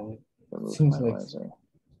 second? It seems like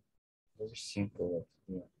very simple.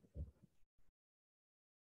 Yeah.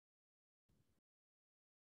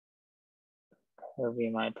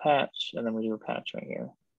 VMI patch, and then we do a patch right here.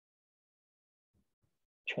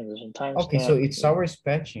 Transition timestamp. Okay, so it's ours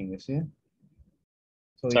patching, you see?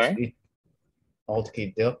 So sorry?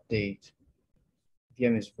 Okay, the update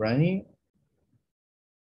VM is running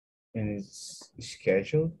and it's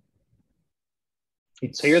scheduled.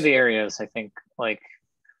 So here are the areas, I think, like,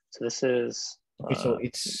 so this is okay, so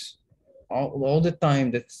it's all the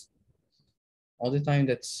time that's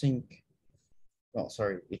sync. Oh,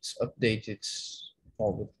 sorry, it's updated.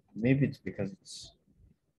 Maybe it's because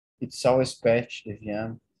it's always patched the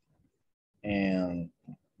VM, and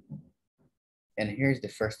here's the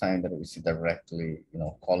first time that we see directly,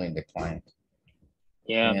 calling the client.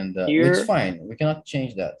 Yeah, and it's fine. We cannot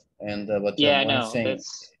change that. And but yeah, what I'm saying,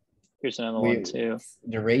 here's another one too.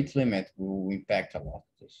 The rate limit will impact a lot.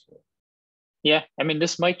 Yeah, I mean,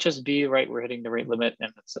 this might just be right. We're hitting the rate limit,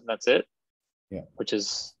 and that's it. Yeah, which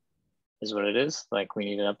is what it is. Like, we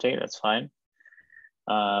need an update. That's fine.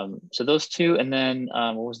 So those two, and then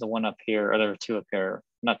what was the one up here? Or there were two up here.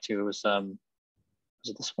 Not two. It was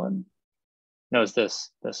it this one? No, it's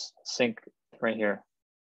this sync right here.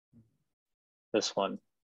 This one.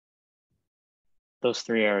 Those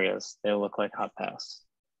three areas, they look like hot pass.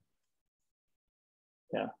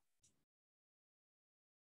 Yeah.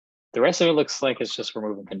 The rest of it looks like it's just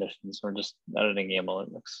removing conditions. We're just editing YAML,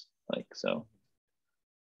 it looks like. So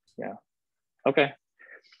yeah. Okay.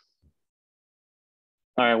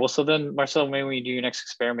 All right. Well, so then, Marcel, maybe when you do your next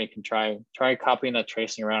experiment, you can try copying that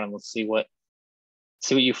tracing around, and let's see what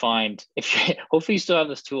you find. If you, hopefully you still have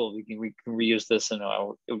this tool, we can reuse this, and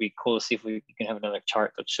it would be cool to see if we can have another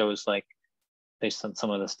chart that shows, like, based on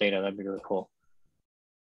some of this data. That'd be really cool.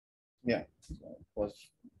 Yeah, it was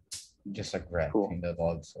just a graph in the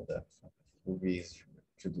log, so that will be easy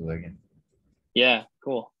to do again. Yeah,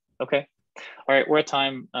 cool. Okay. All right, we're at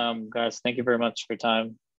time, guys. Thank you very much for your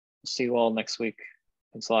time. See you all next week.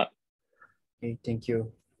 Thanks a lot. Okay, thank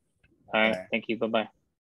you. All right, thank you. Bye-bye.